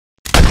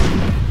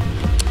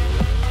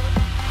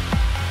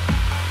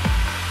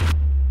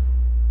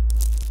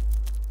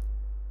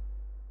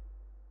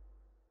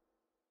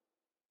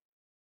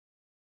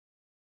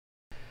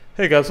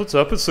Hey guys, what's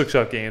up? It's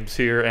Slickshot Games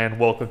here, and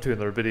welcome to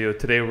another video.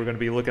 Today we're going to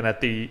be looking at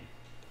the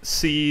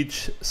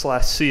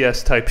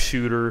Siege/CS type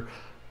shooter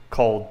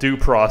called Due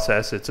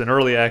Process. It's an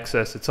early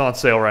access. It's on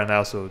sale right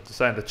now, so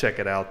decided to check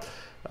it out.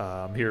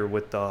 I'm here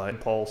with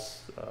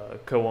Impulse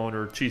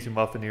co-owner Cheesy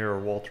Muffin here, or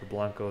Walter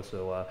Blanco.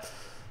 So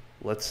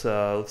let's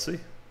see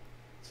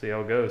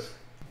how it goes.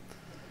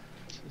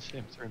 It's the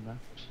same three maps.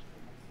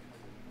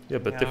 Yeah,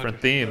 but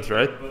different themes,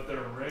 right? But they're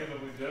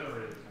randomly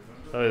generated.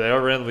 Oh, they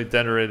are randomly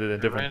generated in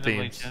different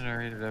themes.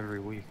 Generated every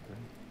week,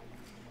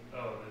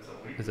 right? Oh, it's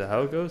a week. Is that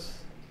how it goes?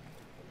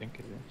 I think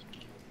it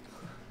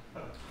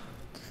is.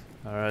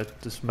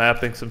 Alright, just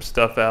mapping some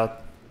stuff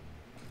out.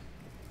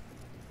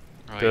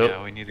 Oh Go.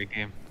 yeah, we need a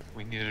game.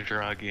 We need to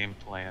draw a game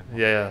plan.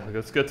 Yeah,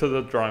 let's get to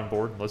the drawing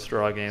board. Let's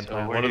draw a game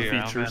plan. One of the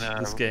here, features of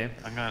this game.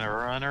 I'm gonna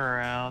run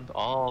around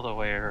all the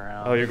way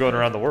around. Oh, you're going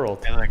around the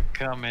world. And then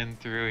come in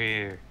through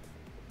here.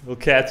 We'll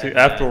catch you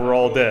after we're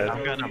all dead.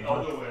 I'm gonna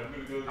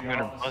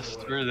bust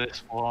through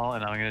this wall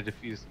and I'm gonna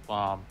defuse the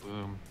bomb.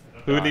 Boom.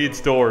 Who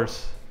needs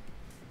doors?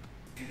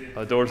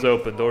 Doors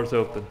open, doors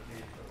open.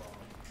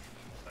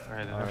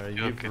 Alright,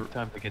 then good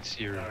time to get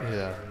serious.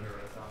 Yeah.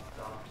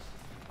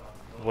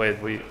 Wait,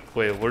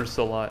 where's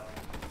the line?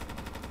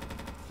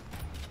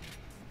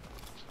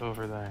 It's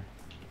over there.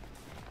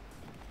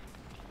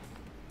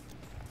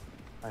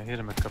 I hit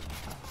him a couple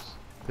times.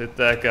 Hit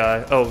that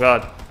guy. Oh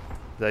god.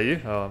 Is that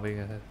you? Oh, I'm being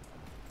ahead.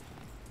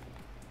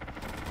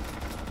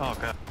 Oh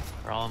god,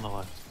 we're all on the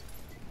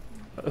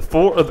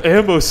left.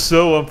 Ammo's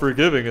so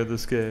unforgiving in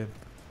this game.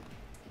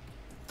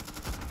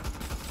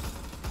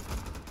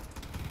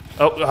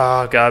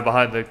 Oh, guy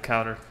behind the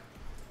counter.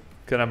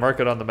 Can I mark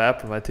it on the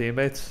map for my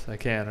teammates? I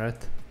can, right?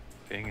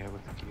 Being it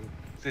with the cube.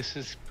 This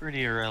is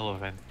pretty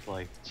irrelevant,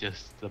 like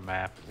just the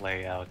map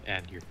layout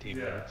and your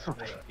teammates. Yeah.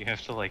 You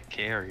have to like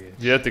carry it.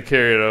 You have to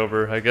carry it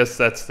over. I guess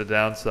that's the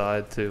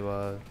downside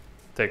to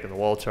taking the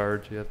wall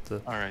charge. You have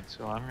to. Alright,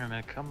 so I'm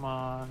gonna come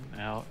on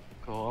out,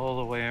 go all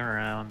the way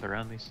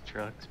around these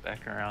trucks,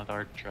 back around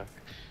our truck,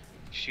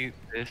 shoot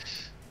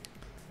this,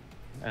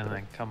 and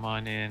then come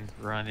on in,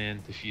 run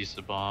in, defuse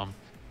the bomb,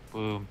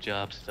 boom,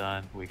 job's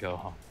done, we go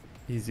home.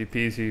 Easy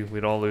peasy. We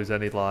don't lose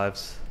any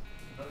lives.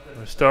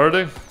 We're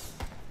starting.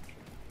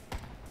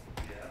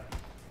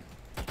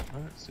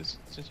 Well, it's just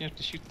you have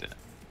to shoot that.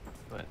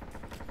 But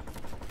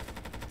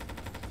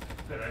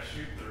Can I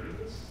shoot through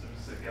this?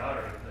 There's a guy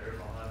right there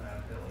behind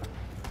that pillar.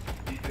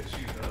 He could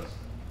shoot us.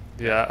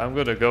 Yeah, I'm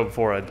gonna go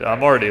before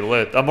I'm already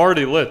lit. I'm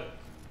already lit.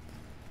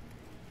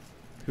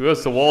 Who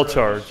has the wall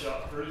charge?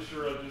 Pretty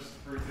sure I just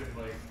freaking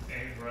like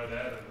aimed right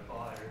at him and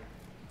fired.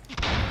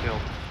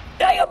 killed.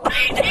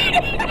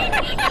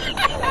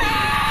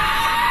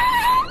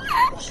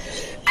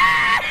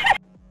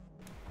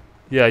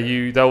 Yeah,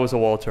 that was a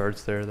wall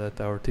charge there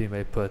that our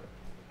teammate put.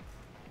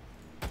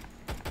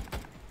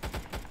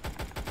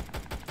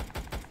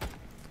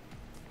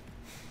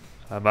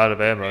 I'm out of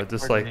ammo,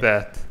 just like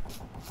that.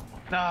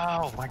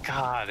 No, my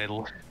god,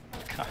 God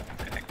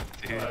dang,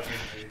 dude.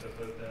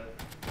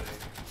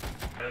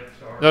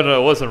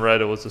 No, it wasn't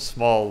red. It was a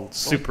small,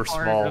 super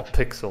small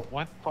pixel.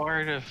 What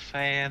part of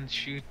fan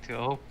shoot to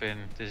open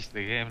does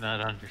the game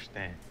not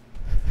understand?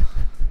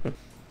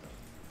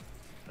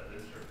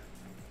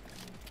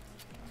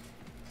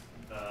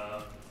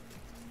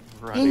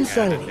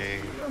 Insanity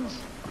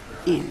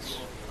is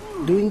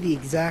doing the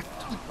exact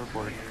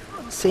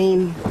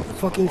same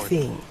fucking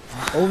thing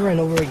over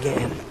and over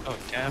again, Oh,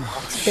 damn.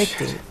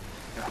 expecting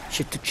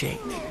shit to change.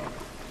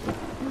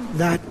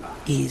 That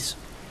is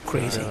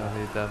crazy. I don't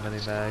need that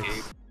many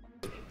mags.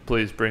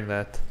 Please bring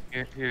that.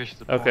 Here's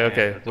the Okay, point.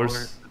 okay,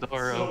 The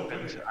door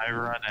opens, I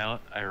run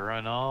out, I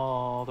run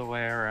all the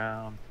way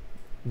around.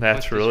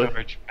 Naturally. Put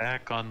the charge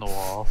back on the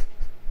wall.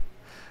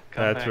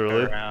 Come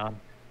Naturally. back around.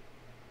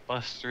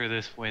 Bust through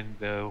this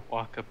window,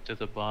 walk up to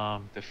the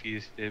bomb,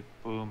 defuse it,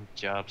 boom,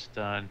 job's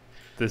done.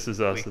 This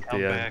is us at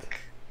the end.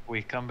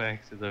 We come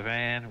back to the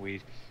van,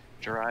 we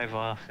drive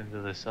off into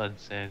the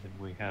sunset, and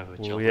we have a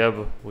Well,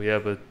 chalupa. we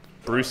have a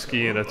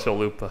brewski and a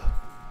chalupa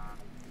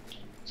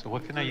So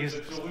what can I use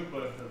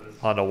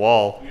on a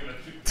wall.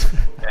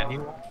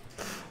 Anyone?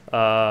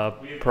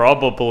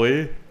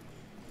 Probably.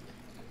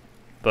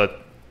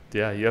 But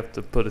yeah, you have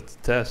to put it to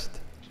test.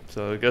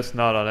 So I guess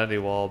not on any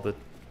wall, but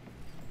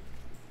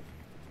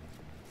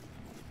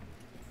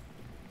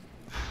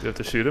you have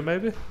to shoot it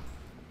maybe?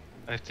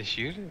 I have to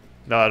shoot it?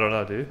 No, I don't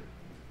know, dude.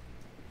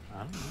 I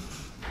don't know.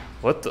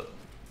 What the?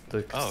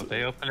 Oh,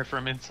 they open it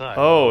from inside.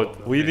 Oh,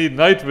 we need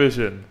night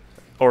vision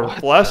or What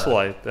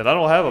flashlight, and I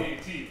don't have a.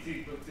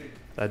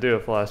 I do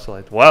have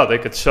flashlight. Wow, they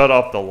could shut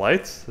off the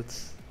lights.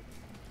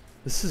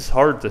 This is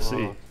hard to see.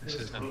 Whoa, this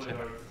is insane.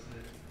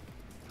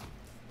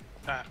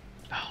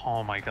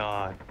 Oh my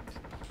god.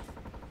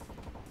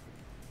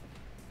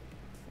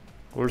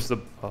 Where's the?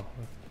 Oh.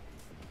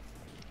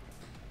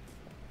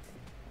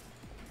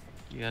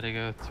 You gotta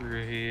go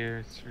through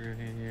here, through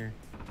here,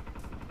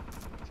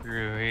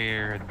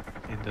 and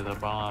into the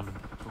bomb.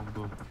 Boom,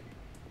 boom.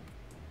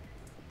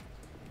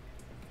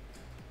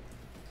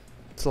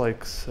 It's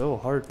like so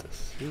hard to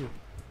see.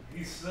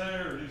 He's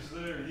there, he's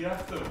there. You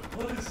have to,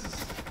 what is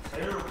this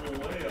terrible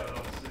layout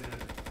I'm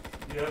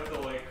seeing? You have to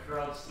like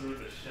crouch through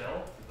the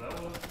shelf? Is that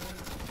what it's doing?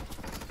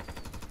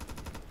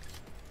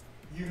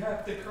 You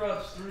have to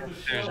crouch through the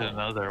shelf. There's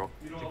another, I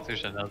think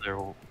there's another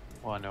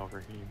one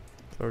over here.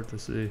 It's hard to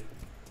see.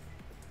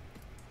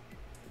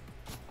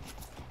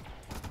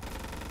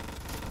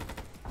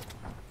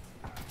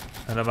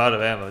 And I'm out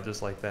of ammo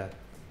just like that.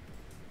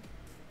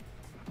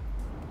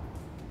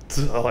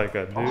 Like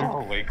a nuke.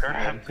 Holy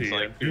crap, it's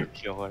like nuke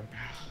killer.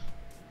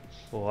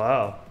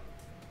 Wow.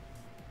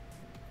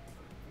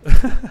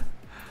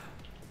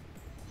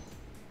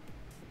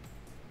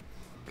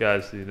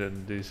 Guys, do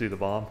you see the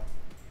bomb?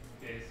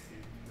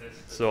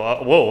 So,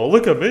 whoa,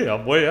 look at me.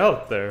 I'm way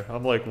out there.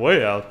 I'm like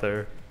way out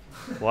there.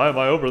 Why am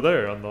I over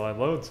there? I'm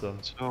lonesome.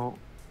 So,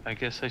 I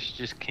guess I should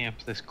just camp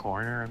this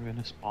corner I'm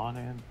gonna spawn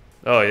in.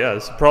 Oh yeah,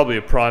 this is probably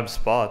a prime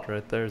spot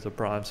right there. Is a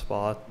prime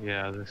spot.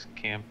 Yeah, this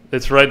camp.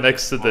 It's right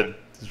next to the.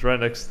 It's right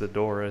next to the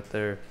door right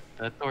there.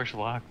 That door's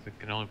locked. It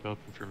can only be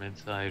opened from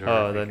inside. Or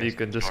Oh, then you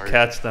can just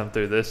catch them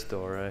through this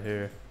door right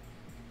here.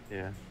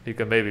 Yeah. You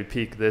can maybe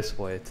peek this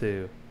way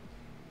too.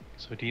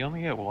 So do you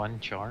only get one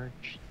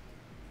charge?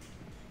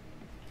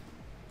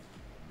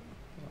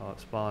 Oh, it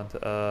spawned.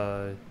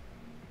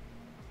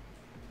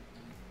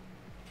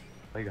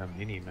 Like a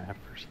mini map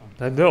or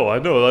something. I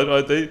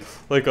know. They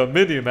like a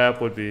mini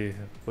map would be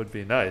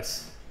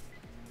nice.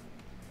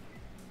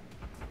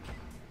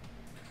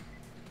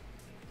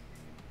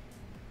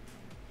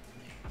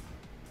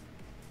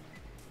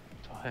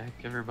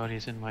 Heck,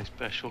 everybody's in my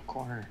special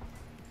corner.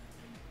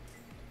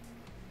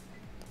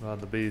 On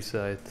the B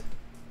site.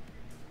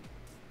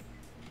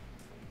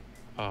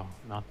 Oh,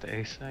 not the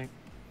A site?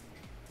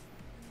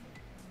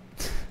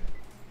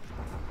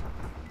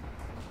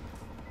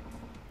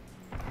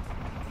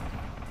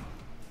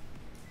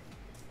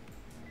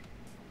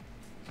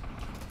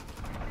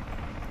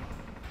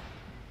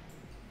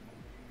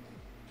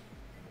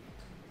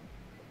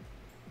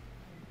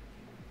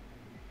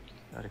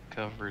 Gotta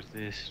cover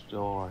this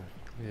door.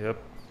 Yep.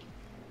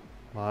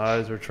 My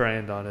eyes are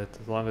trained on it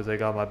as long as they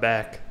got my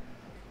back.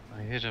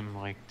 I hit him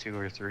like 2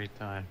 or 3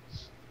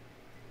 times.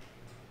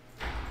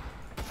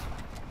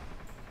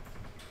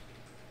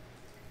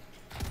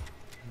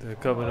 They're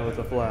coming in with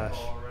a flash.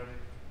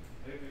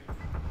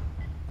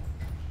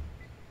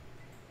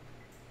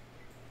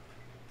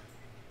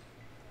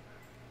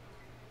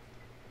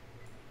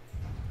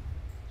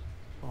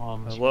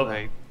 Bombs love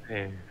right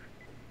there.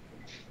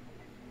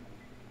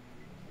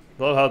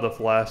 Love how the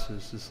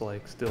flashes just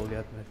like still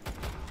get me.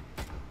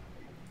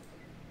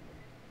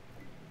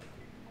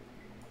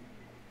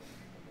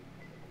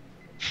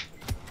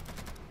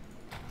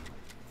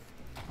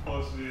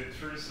 Supposed to be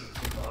intrusive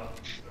sometimes.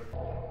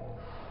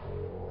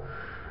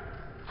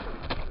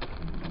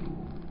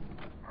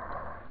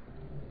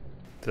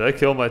 Did I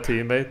kill my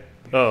teammate?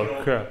 Oh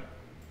crap.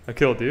 I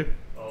killed you?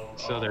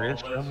 So there is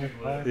friendly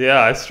fire?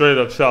 Yeah, I straight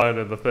up shot him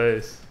in the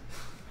face.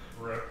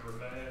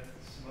 Reprimand,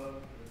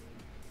 smoke.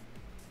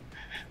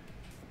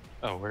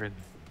 Oh, we're in.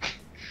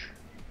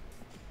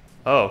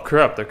 Oh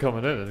crap, they're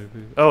coming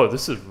in. Oh,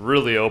 this is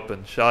really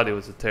open. Shoddy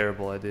was a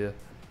terrible idea.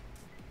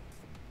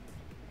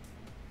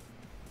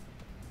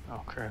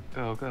 Oh crap,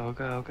 go, go,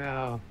 go,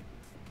 go.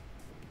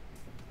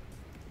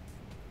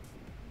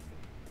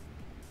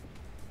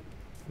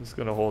 I'm just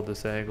gonna hold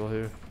this angle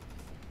here.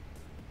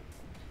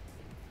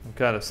 I'm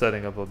kind of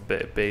setting up a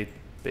bait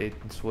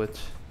and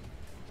switch.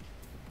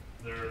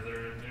 They're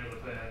near the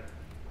fan.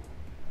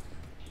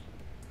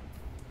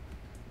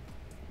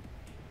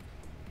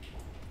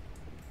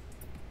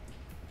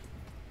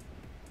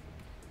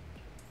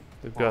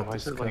 They've Oh, got why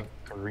this is it like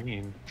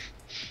green?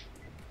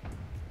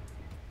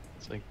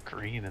 It's like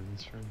green in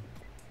this room.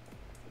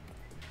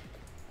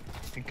 I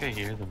think I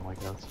hear them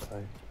like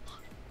outside.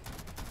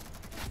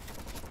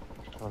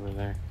 Over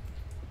there.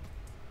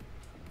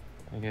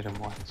 I hit him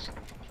once.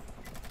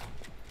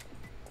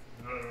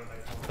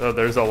 Oh,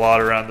 there's a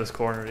lot around this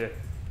corner. Yeah,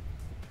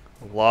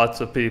 lots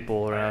of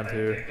people around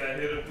here. I think I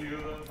hit a few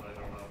of them. I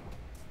don't know.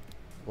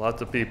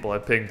 Lots of people. I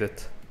pinged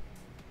it.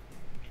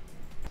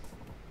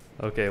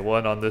 Okay,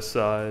 one on this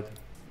side.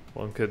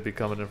 One could be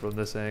coming in from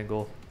this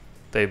angle.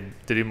 Did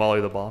he molly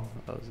the bomb?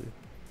 That was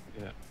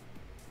he. Yeah.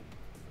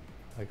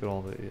 I could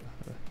only.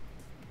 Yeah.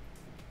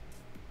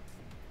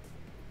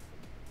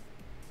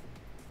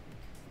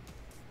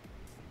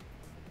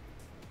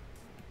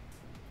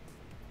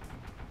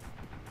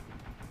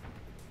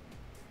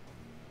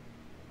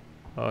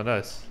 Oh,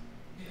 nice.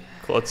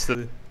 Let's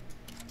see.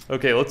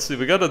 Okay, let's see.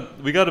 We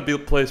gotta be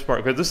play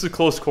smart because this is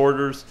close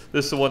quarters.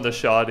 This is the one the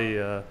shoddy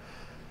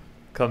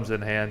comes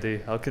in handy.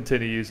 I'll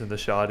continue using the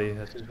shoddy.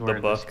 This is The where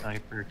the buck.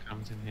 sniper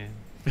comes in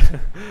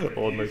handy.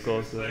 Hold my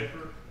close up.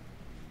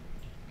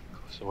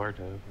 Sort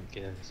of, I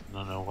guess. I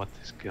don't know what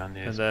this gun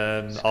And is.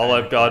 then It's all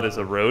kinda I've got cool. is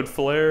a road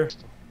flare. You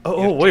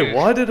Oh have wait, two.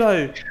 why did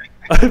I?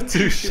 I have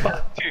 2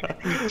 shots.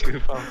 Two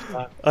pumps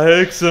up. I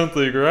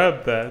accidentally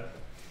grabbed that,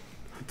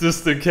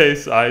 just in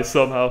case I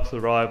somehow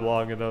survive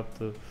long enough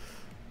to.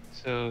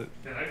 So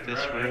Can I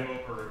this grab room, ammo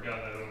for a gun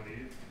I don't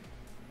need?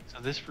 so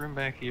So this room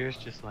back here is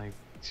just like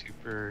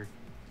super,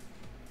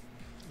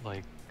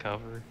 like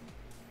cover.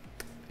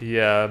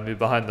 Yeah, I mean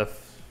behind the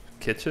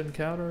kitchen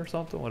counter or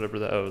something, whatever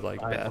that. Oh, like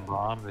Behind the that.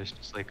 bomb, there's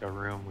just like a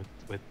room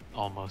with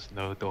almost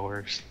no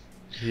doors.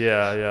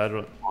 Yeah, yeah. I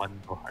don't. One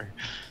door.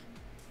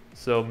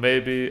 So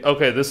maybe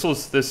okay. This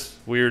was this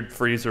weird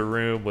freezer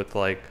room with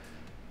like.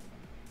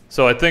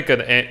 So I think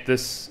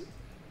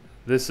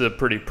this is a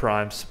pretty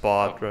prime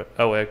spot, Oh. right?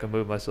 Oh wait, I can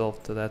move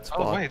myself to that spot.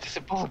 Oh wait, this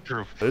is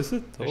bulletproof. Is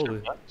it? There's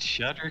Totally. a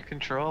shutter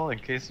control in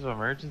case of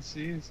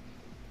emergencies.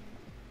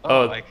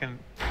 Oh. I can.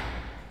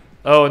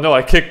 Oh no,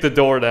 I kicked the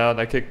door down.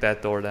 I kicked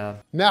that door down.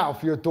 Now,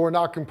 if you're a door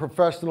knocking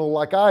professional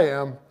like I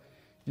am,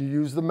 you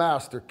use the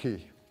master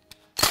key.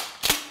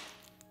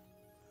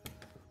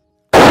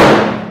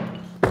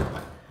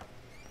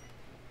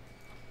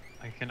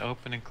 I can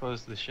open and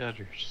close the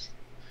shutters.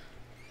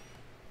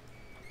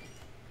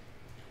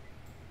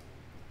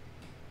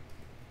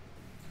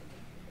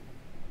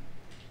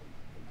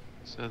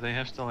 So they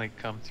have to like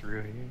come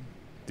through here.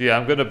 Yeah,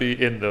 I'm gonna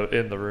be in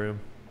the room.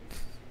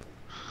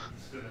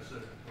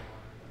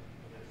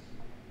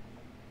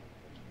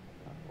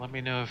 Let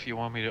me know if you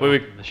want me to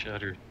Wait. open the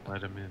shutter.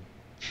 Let them in.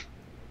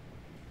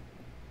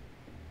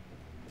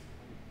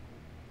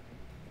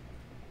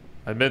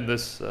 I'm in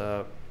this.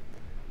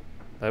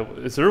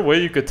 Is there a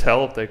way you could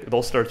tell if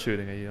they'll start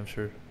shooting at you? I'm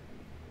sure.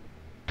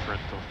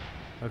 Frontal.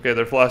 Okay,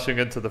 they're flashing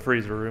into the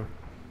freezer room.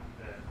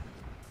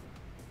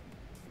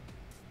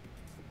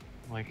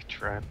 Like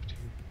trapped.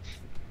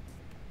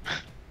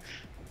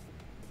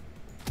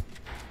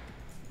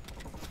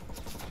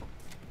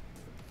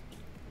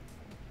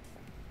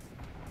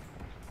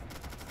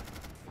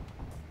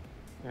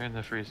 They're in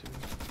the freezer.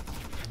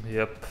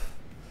 Yep.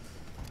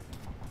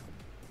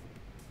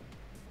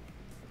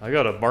 I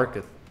gotta mark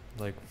it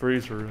like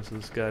freezer rooms.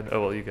 This guy.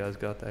 Oh well, you guys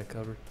got that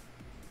covered.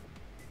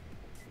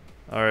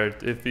 All right,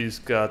 if he's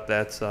got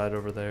that side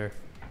over there.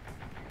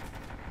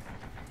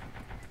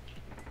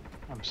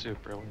 I'm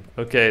super late.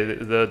 Okay,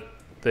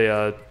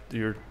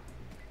 your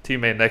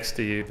teammate next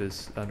to you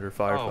is under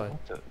fire fight.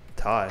 What the?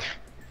 Tie.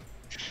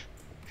 He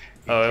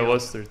Oh, it killed-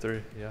 was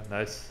 3-3. Yeah,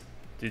 nice.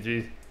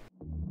 GG.